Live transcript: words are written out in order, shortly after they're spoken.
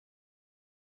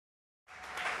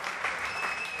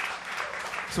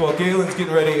So while Galen's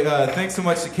getting ready, thanks so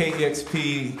much to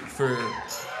KEXP for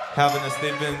having us.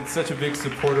 They've been such a big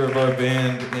supporter of our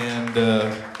band, and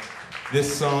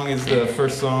this song is the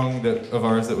first song of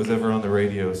ours that was ever on the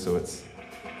radio, so this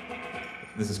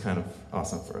is kind of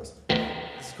awesome for us.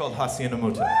 This is called Hacienda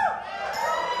Motel.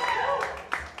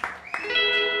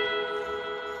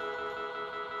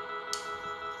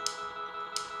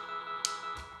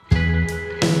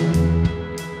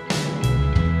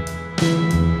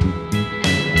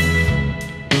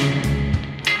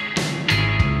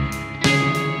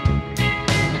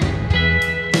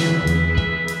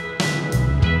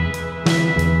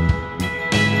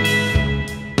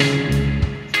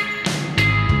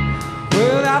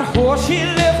 She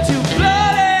left too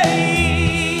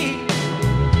bloody.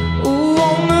 Ooh,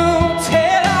 on the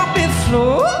hotel outbid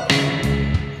floor.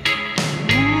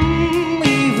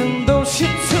 Even though she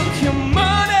took your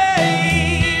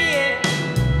money,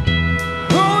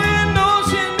 oh, you know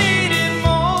she needed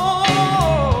more.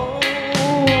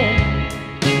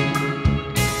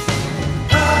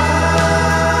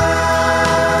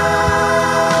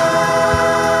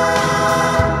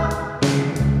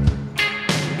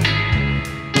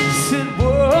 Said,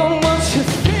 well, what you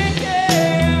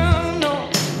thinking?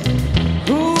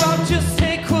 Ooh, I'll just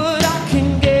take what I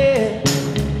can get.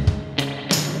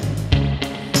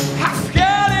 I've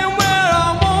got it where I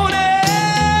want it.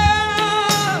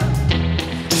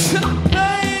 Should I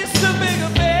place a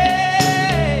bigger bet?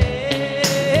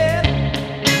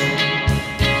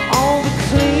 All the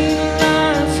clean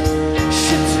lines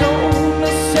she told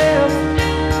herself,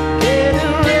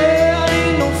 getting ready,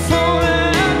 no fun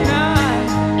at night.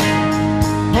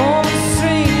 All the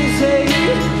strings they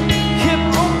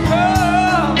kept on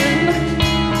pulling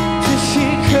till she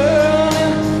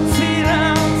curling feet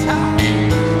down tight.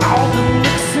 All the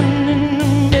mixing in the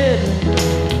middle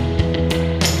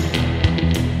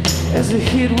as the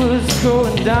heat was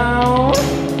going down.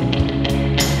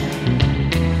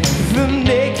 The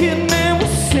naked man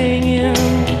was singing.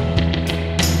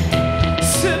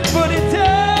 Said, but it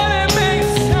doesn't make a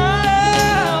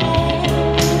sound.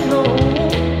 No.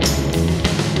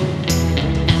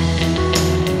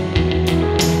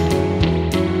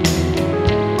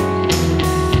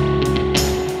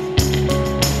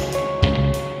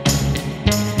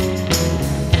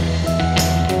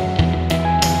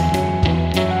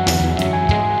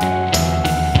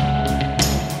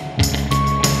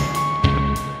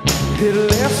 It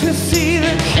left to see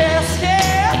the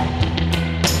casket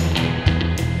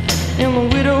and the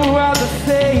widow of the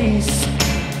face.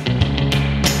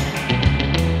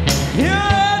 Your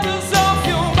head was off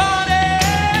your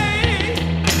body,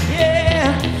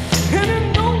 yeah, and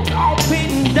it knows all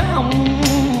beaten down.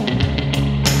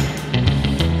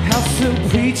 House the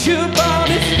preacher about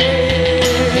his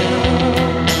head.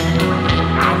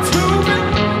 I told him,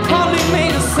 hardly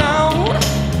made a sound.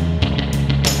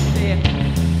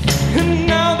 And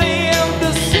now they have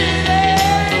the city,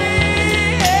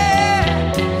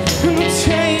 and the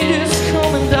change is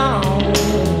coming down.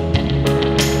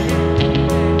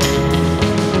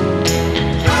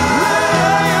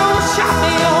 You shot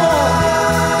me on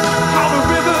how the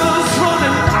river's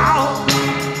running out.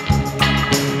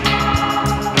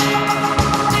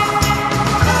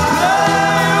 You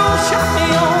shot me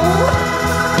on,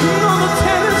 you know the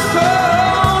tennis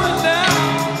falling down.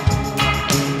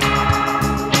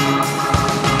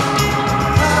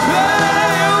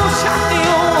 You shot me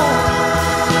on,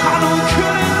 I know it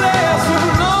couldn't last for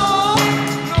long.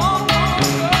 No, no,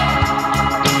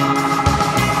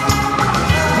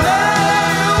 no.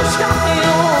 You shot me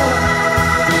on,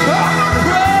 I'm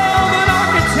proud that I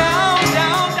can down,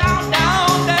 down, down,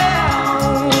 down,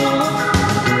 down.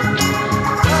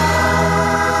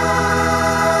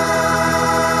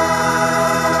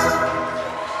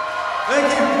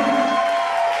 Thank you.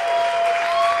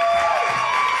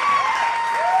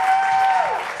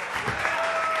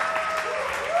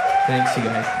 Thanks, you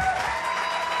guys.